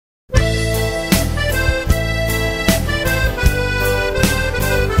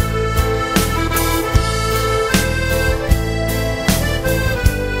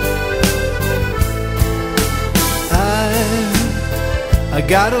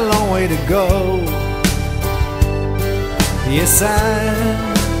got a long way to go. Yes,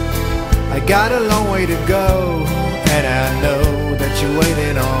 I got a long way to go, and I know that you're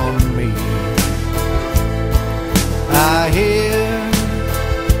waiting on me. I hear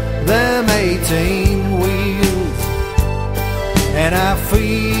them 18 wheels, and I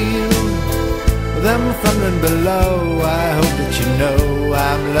feel them thundering below. I hope that you know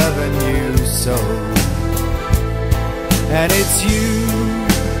I'm loving you so. And it's you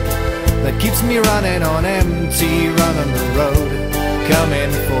that keeps me running on empty, running the road,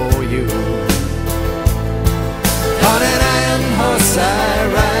 coming for you. On an iron horse I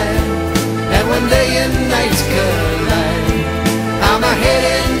ride, and when day and night collide, I'm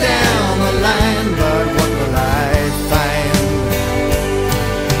a-heading down the line, but what will I find?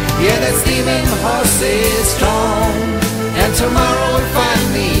 Yeah, that steaming horse is strong, and tomorrow will find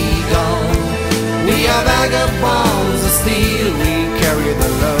me gone. We are vagabonds of steel, we carry the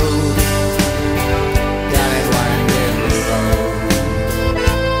load down that winding road.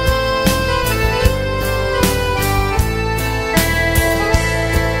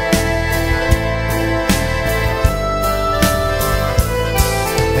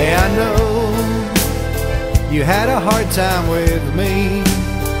 Hey, I know you had a hard time with me.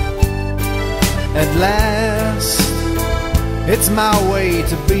 At last, it's my way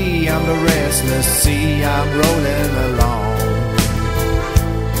to be. I'm the restless sea, I'm rolling along.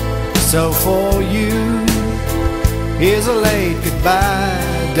 So for you, here's a late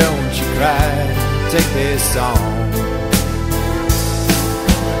goodbye. Don't you cry, take this song.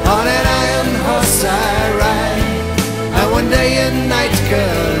 On an iron horse I ride, and when day and night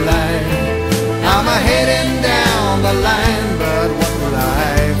collide, I'm a-heading down the line, but what will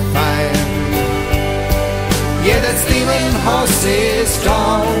I find? Yeah, that steaming horse is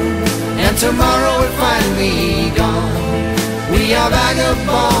strong, and tomorrow will find me gone. We are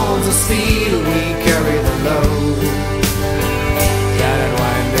vagabonds of steel, we carry the load down that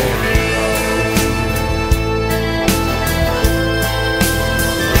winding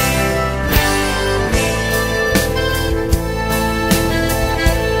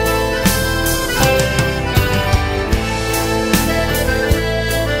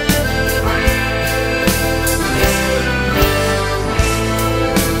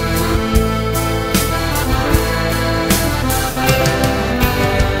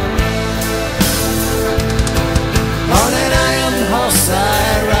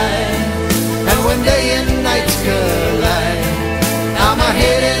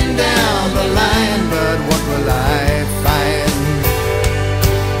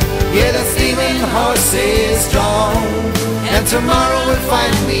horse is strong, and tomorrow will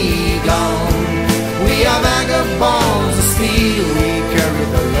find me gone. We are vagabonds of steel, we carry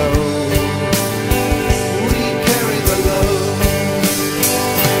the load.